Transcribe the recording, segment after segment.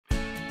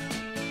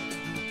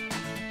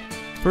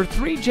For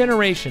 3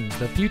 generations,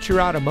 the Future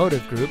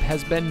Automotive Group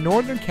has been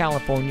Northern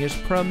California's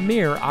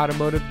premier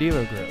automotive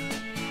dealer group.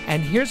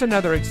 And here's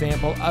another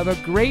example of a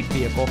great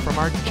vehicle from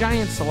our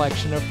giant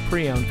selection of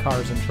pre-owned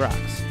cars and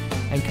trucks.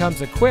 And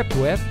comes equipped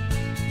with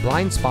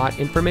blind spot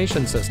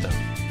information system,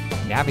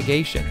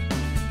 navigation,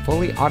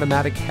 fully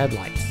automatic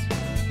headlights,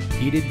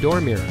 heated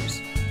door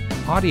mirrors,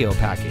 audio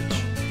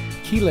package,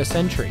 keyless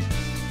entry,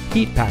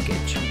 heat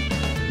package,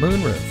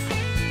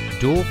 moonroof,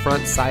 dual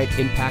front side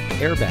impact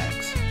airbags,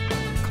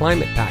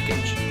 climate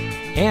package,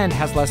 and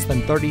has less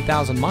than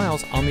 30,000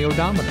 miles on the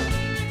odometer.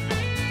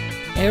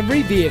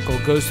 Every vehicle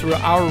goes through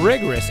our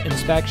rigorous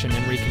inspection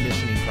and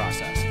reconditioning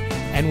process.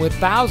 And with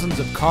thousands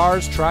of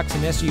cars, trucks,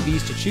 and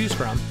SUVs to choose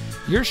from,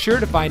 you're sure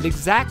to find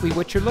exactly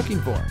what you're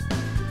looking for.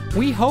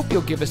 We hope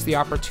you'll give us the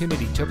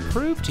opportunity to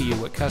prove to you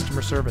what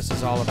customer service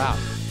is all about.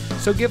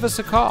 So give us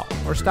a call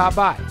or stop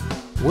by.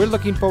 We're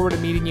looking forward to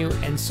meeting you,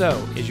 and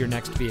so is your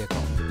next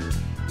vehicle.